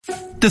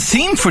The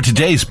theme for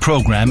today's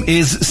programme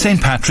is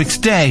St. Patrick's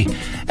Day,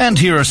 and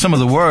here are some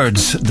of the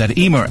words that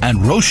Emer and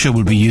Róisín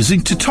will be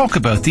using to talk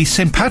about these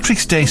St.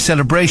 Patrick's Day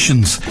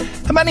celebrations.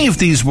 How many of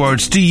these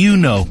words do you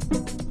know?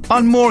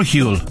 On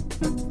Moorhuel,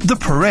 the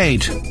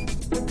parade.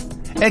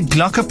 Ag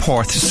Ghlacha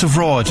Pádraig sa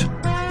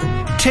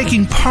bhrád,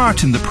 taking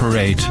part in the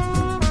parade.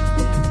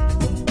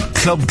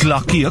 Club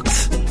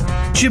Glacíocht,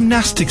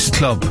 gymnastics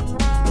club.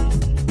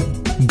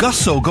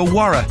 Gosóga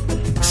Warra,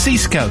 Sea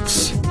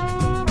Scouts.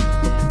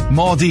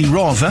 Mádi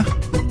Ráva,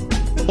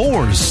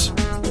 oars.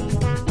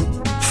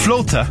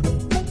 Flóta,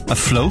 a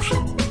float.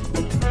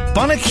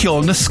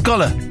 Bonnaceol na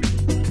Scola,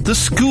 the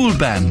school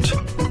band.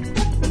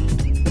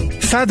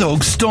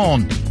 Fadóg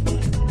Stone,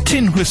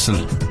 tin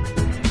whistle.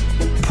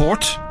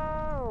 Port,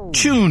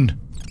 tune.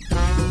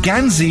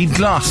 Ganzi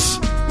Gloss,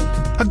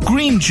 a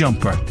green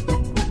jumper.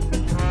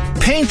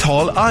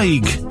 Painthall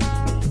Aig,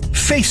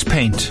 face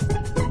paint.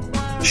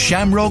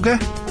 Shamroga,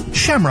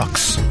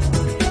 shamrocks.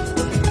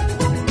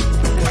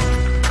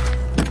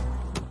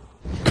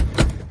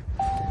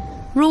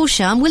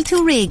 Róisín, bhfuil tú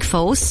réig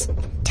fós?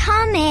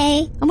 Tá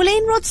mé. An bhfuil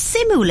éon rud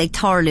simú ag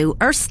tarlú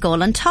ar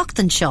scóil an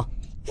tachtan seo?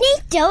 Ní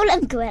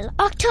dólam gwyl,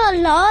 ach tá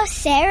lá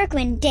Sarah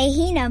Gwyn de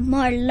hína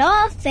mar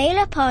lá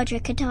Fhéile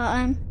Pádraig atá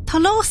an. Tá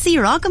lá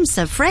sír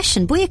agamsa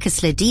freisin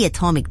buíochas le dí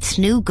atá ag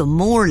tnú go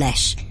mór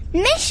leis.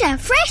 Misha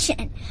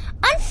freisin,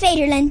 an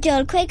féidir len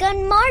dul chuig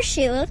an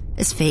marsúil.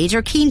 Is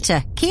féidir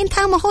cínta, cén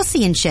tá a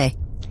hosíonn sé?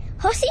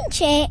 Hosíonn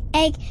sé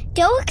ag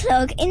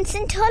 2:00 in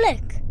St.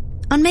 Tulloch.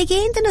 An mé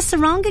géan den na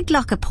saranga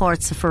Ghlacha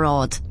Pádraig sa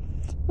bhrád.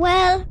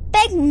 Well,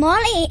 beg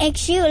Molly ag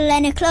siúil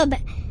lena club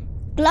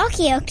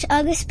Glacíocht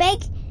agus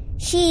beg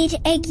siad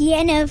ag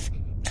dhéanamh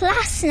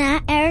clasna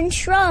ar an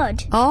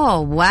sráid.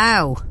 Oh,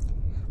 wow.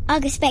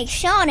 Agus beg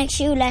Seán ag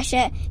siúil leis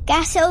a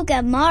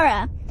gasóga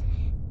mara.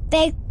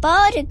 Beg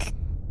Pádraig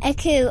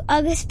acu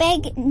agus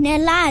beg na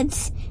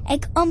lads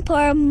ag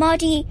umpar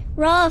Mádi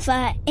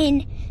Ráva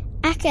in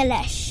aca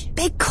leis.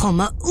 Beg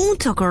cuma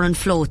úntaach ar an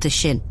flóta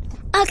sin.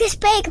 Agus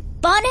beg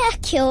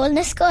Bonnaceol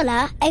na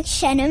Scola ag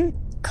sinnam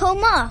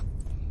comá.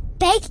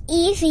 Beg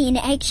Íhín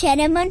ag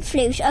sinnam an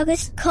flút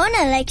agus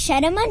Conal ag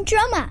sinnam an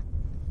drama.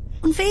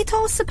 An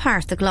bhétá sa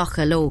páirt a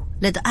Ghlacha lo,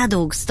 le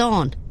adóg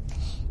stán.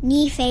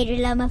 Ní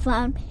féidir le a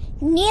bhain.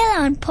 Níl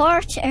an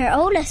páirt ar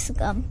ólas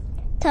agam.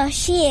 Tá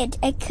siad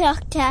ag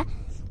cleachta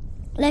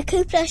le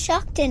cúpla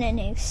seachtain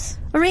anús.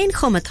 Ar éon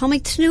chuma tá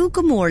ag tnú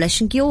go mór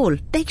leis an gceol,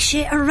 beg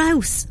sé ar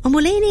rás, an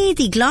bhfuil éon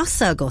éadí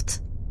glasa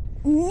agat.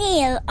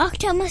 Níl, ach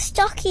tá ma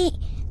stoci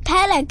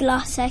pella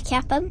glasa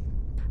ceapam.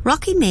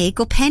 Rocky mé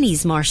go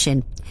pennies mar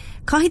sin.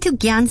 Caithfidh tú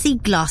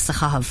geansaí glas a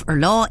chahabh ar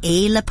lá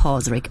le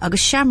Pádraig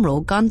agus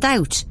seamróg gan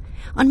dát.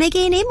 An mé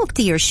géon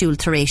éimeachtaí ar siúil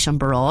tar éis an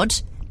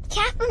barád.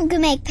 Ceapam go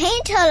méid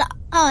paintal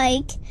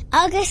aig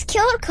agus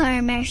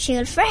ceolcar mar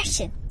siúil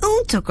freisin.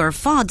 Úntaach ar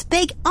fad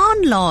beg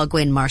an lá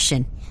gin mar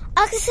sin.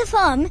 Agus a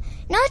fam,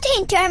 ná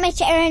taon dermit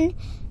ar an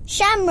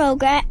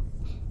seamróga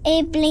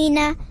é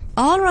blina.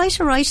 All right,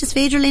 is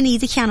féidir le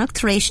iad a cheannach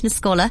tar éis na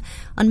scola,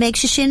 an méid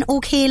se sin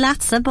ócé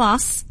leatsa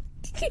bás.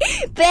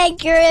 Beg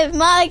gur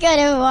má go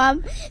a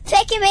bham.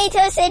 Feice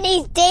métos in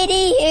níos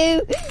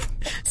dédaí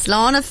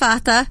Slán a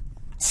fata.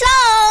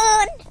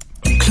 Slán!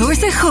 Clúir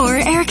a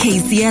chóir ar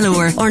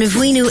KCLR. Or na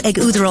bhhainú ag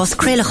údarás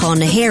creilechán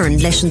na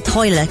hÉireann leis an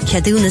toile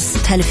ceadúnas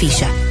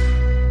telefíse.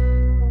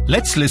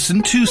 Let's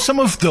listen to some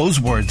of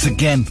those words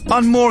again.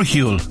 On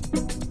Moorhuel,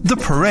 the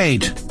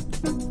parade.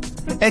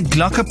 Ag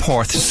Ghlacha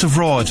Pádraig sa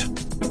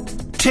bhrád,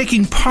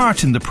 taking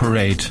part in the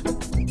parade.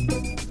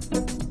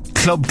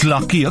 Club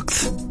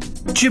Glacíocht,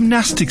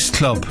 gymnastics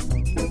club.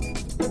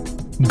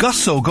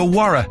 Gosóga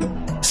Warra,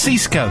 Sea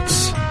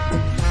Scouts.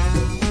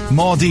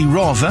 Mádi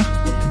Ráva,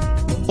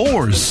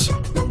 oars.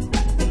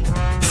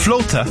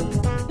 Flóta,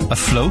 a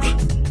float.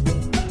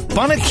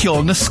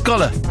 Bonnaceol na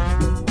Scola,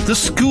 the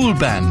school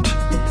band.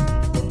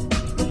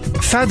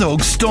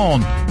 Fadóg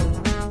Stone,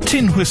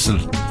 tin whistle.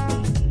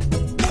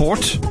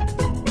 Port,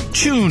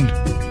 tune.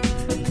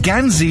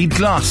 Ganzi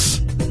Gloss,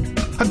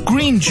 a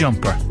green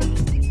jumper.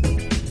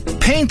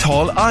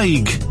 Painthall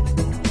Aig,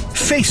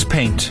 face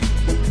paint.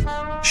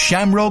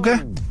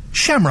 Shamroga,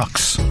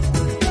 shamrocks.